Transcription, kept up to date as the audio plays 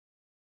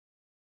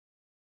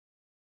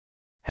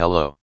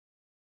Hello.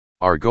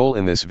 Our goal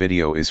in this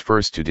video is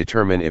first to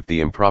determine if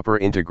the improper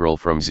integral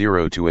from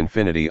 0 to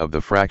infinity of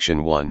the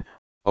fraction 1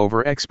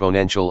 over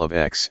exponential of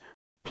x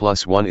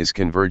plus 1 is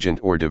convergent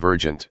or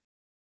divergent.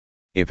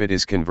 If it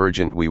is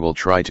convergent, we will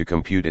try to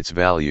compute its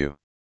value.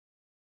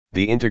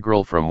 The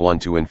integral from 1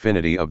 to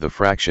infinity of the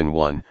fraction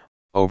 1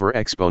 over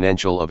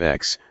exponential of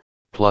x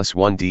plus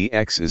 1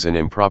 dx is an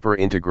improper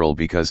integral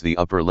because the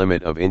upper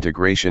limit of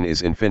integration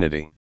is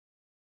infinity.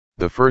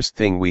 The first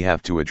thing we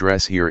have to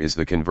address here is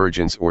the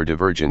convergence or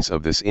divergence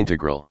of this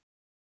integral.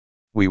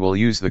 We will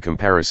use the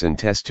comparison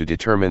test to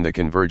determine the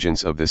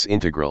convergence of this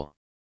integral.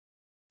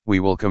 We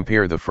will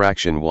compare the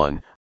fraction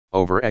 1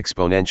 over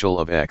exponential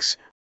of x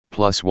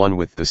plus 1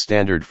 with the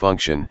standard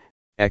function,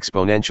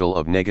 exponential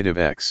of negative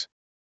x.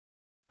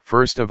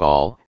 First of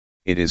all,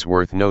 it is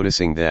worth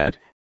noticing that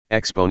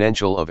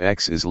exponential of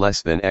x is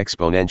less than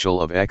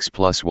exponential of x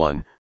plus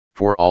 1,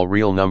 for all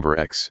real number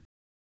x.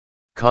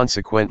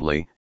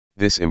 Consequently,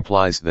 this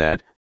implies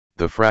that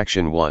the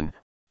fraction 1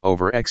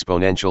 over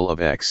exponential of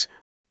x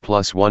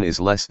plus 1 is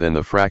less than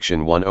the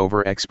fraction 1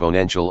 over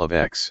exponential of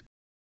x.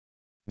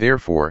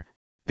 Therefore,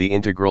 the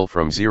integral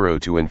from 0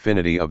 to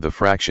infinity of the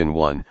fraction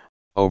 1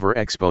 over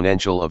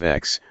exponential of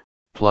x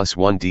plus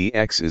 1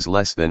 dx is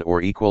less than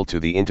or equal to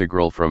the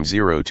integral from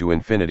 0 to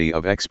infinity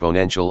of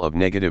exponential of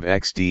negative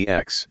x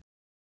dx.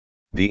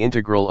 The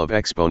integral of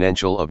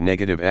exponential of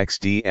negative x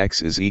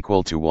dx is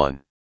equal to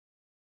 1.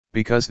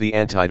 Because the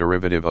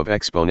antiderivative of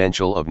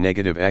exponential of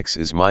negative x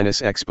is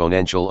minus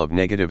exponential of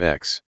negative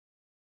x.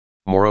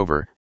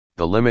 Moreover,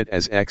 the limit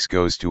as x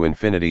goes to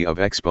infinity of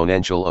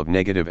exponential of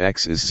negative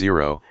x is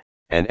 0,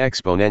 and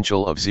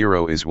exponential of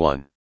 0 is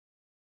 1.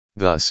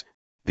 Thus,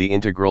 the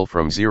integral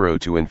from 0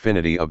 to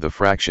infinity of the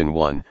fraction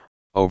 1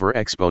 over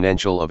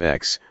exponential of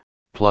x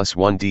plus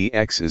 1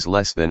 dx is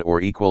less than or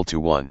equal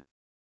to 1.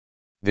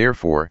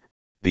 Therefore,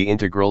 the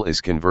integral is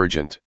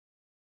convergent.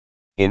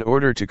 In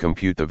order to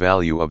compute the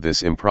value of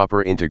this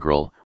improper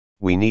integral,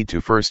 we need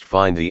to first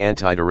find the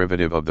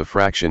antiderivative of the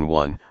fraction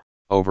 1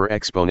 over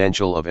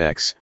exponential of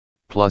x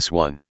plus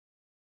 1.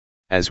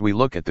 As we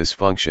look at this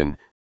function,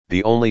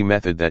 the only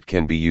method that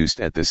can be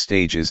used at this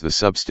stage is the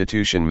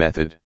substitution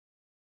method.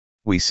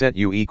 We set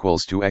u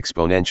equals to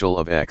exponential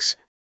of x,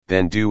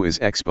 then do is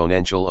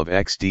exponential of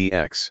x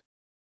dx.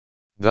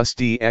 Thus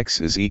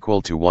dx is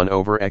equal to 1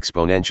 over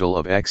exponential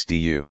of x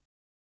du.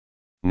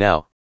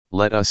 Now,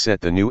 let us set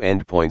the new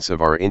endpoints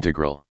of our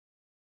integral.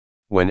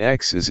 When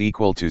x is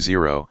equal to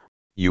 0,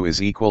 u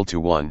is equal to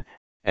 1,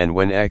 and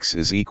when x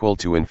is equal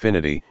to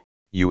infinity,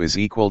 u is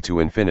equal to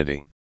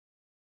infinity.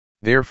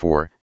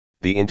 Therefore,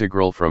 the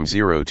integral from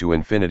 0 to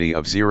infinity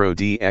of 0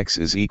 dx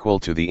is equal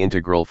to the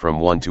integral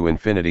from 1 to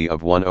infinity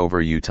of 1 over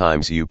u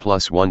times u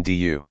plus 1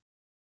 du.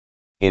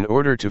 In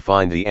order to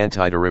find the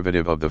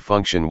antiderivative of the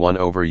function 1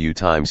 over u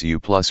times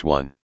u plus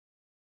 1,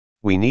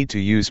 we need to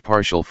use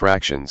partial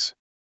fractions.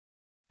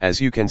 As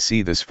you can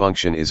see, this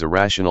function is a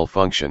rational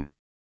function.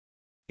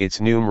 Its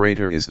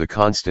numerator is the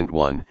constant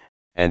 1,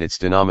 and its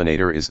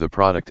denominator is the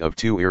product of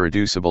two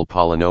irreducible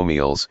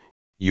polynomials,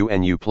 u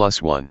and u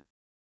plus 1.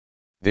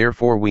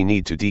 Therefore we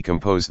need to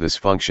decompose this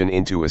function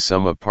into a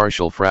sum of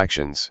partial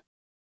fractions.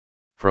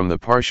 From the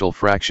partial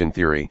fraction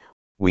theory,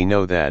 we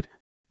know that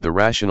the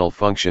rational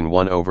function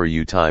 1 over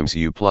u times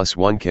u plus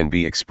 1 can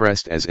be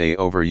expressed as a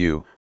over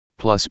u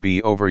plus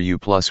b over u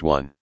plus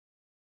 1.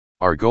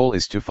 Our goal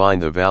is to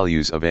find the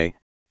values of a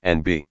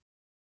and b.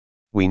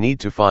 We need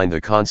to find the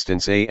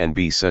constants a and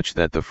b such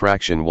that the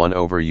fraction 1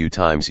 over u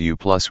times u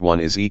plus 1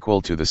 is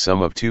equal to the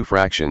sum of two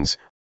fractions,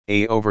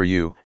 a over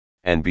u,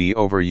 and b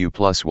over u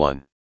plus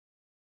 1.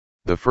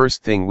 The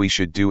first thing we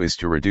should do is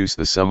to reduce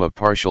the sum of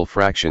partial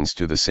fractions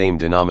to the same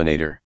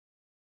denominator.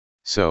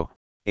 So,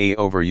 a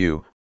over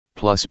u,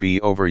 plus b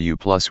over u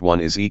plus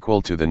 1 is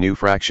equal to the new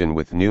fraction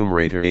with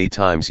numerator a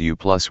times u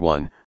plus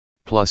 1,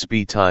 plus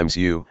b times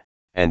u,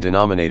 and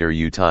denominator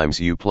u times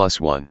u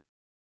plus 1.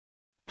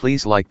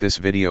 Please like this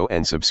video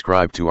and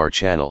subscribe to our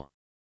channel.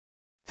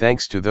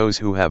 Thanks to those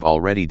who have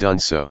already done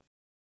so.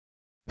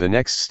 The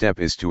next step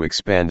is to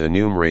expand the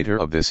numerator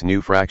of this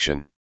new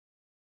fraction.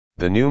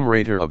 The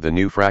numerator of the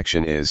new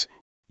fraction is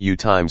u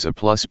times a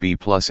plus b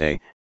plus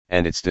a,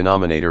 and its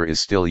denominator is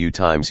still u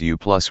times u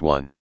plus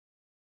 1.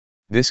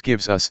 This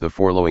gives us the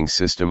following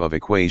system of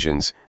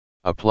equations: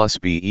 a plus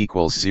b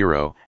equals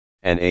 0,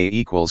 and a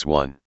equals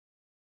 1.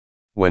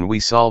 When we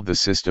solve the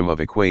system of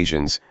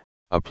equations,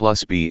 a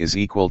plus b is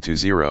equal to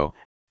 0,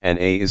 and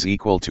a is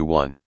equal to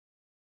 1.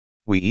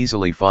 We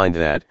easily find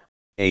that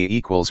a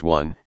equals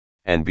 1,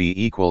 and b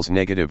equals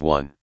negative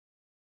 1.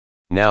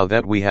 Now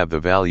that we have the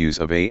values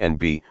of a and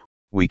b,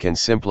 we can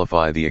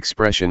simplify the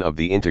expression of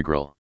the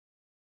integral.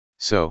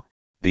 So,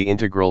 the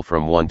integral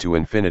from 1 to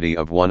infinity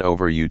of 1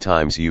 over u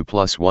times u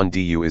plus 1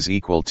 du is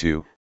equal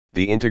to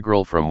the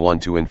integral from 1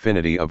 to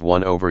infinity of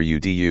 1 over u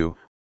du,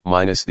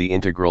 minus the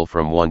integral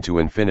from 1 to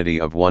infinity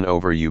of 1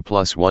 over u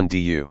plus 1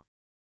 du.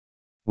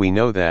 We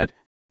know that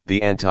the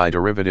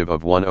antiderivative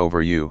of 1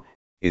 over u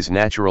is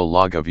natural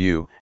log of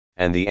u,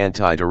 and the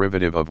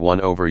antiderivative of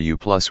 1 over u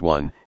plus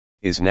 1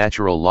 is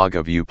natural log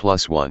of u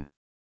plus 1.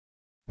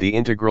 the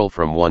integral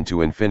from 1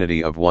 to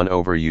infinity of 1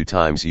 over u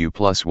times u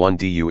plus 1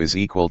 du is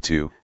equal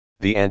to,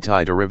 the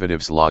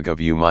antiderivatives log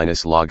of u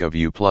minus log of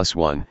u plus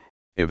 1,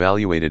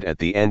 evaluated at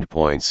the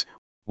endpoints,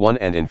 1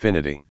 and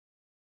infinity.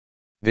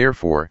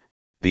 Therefore,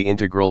 the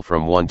integral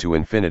from 1 to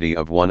infinity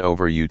of 1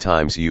 over u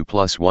times u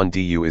plus 1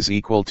 du is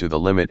equal to the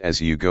limit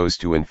as u goes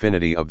to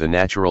infinity of the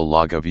natural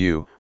log of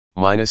u,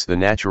 minus the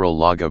natural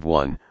log of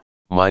 1,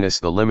 minus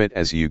the limit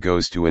as u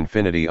goes to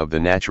infinity of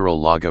the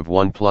natural log of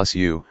 1 plus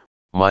u,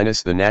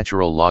 minus the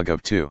natural log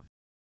of 2.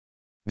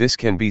 This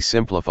can be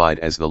simplified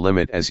as the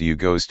limit as u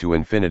goes to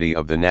infinity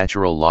of the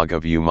natural log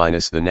of u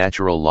minus the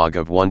natural log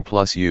of 1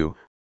 plus u,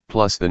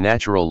 plus the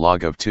natural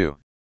log of 2.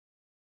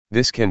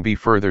 This can be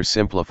further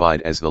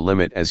simplified as the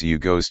limit as u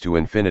goes to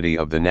infinity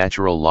of the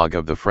natural log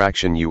of the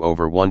fraction u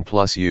over 1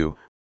 plus u,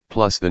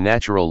 plus the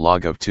natural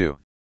log of 2.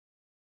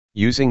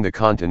 Using the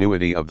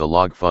continuity of the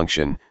log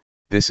function,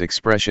 this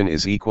expression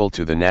is equal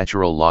to the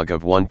natural log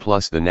of 1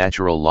 plus the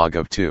natural log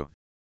of 2.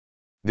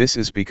 This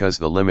is because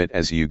the limit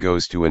as u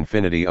goes to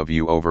infinity of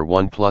u over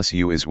 1 plus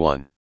u is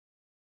 1.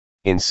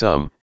 In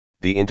sum,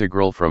 the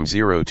integral from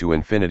 0 to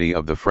infinity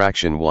of the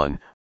fraction 1,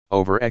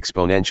 over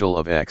exponential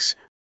of x,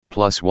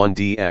 plus 1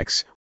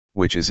 dx,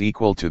 which is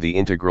equal to the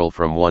integral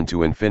from 1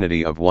 to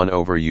infinity of 1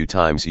 over u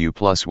times u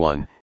plus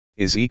 1,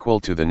 is equal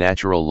to the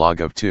natural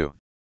log of 2.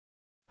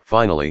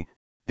 Finally,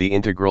 the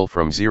integral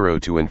from 0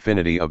 to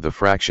infinity of the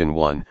fraction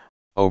 1,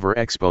 over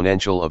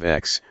exponential of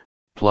x,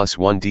 plus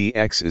 1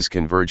 dx is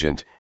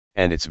convergent,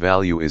 and its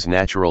value is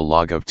natural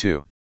log of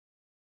 2.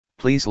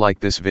 Please like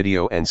this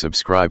video and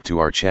subscribe to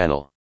our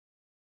channel.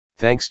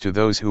 Thanks to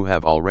those who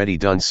have already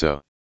done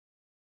so.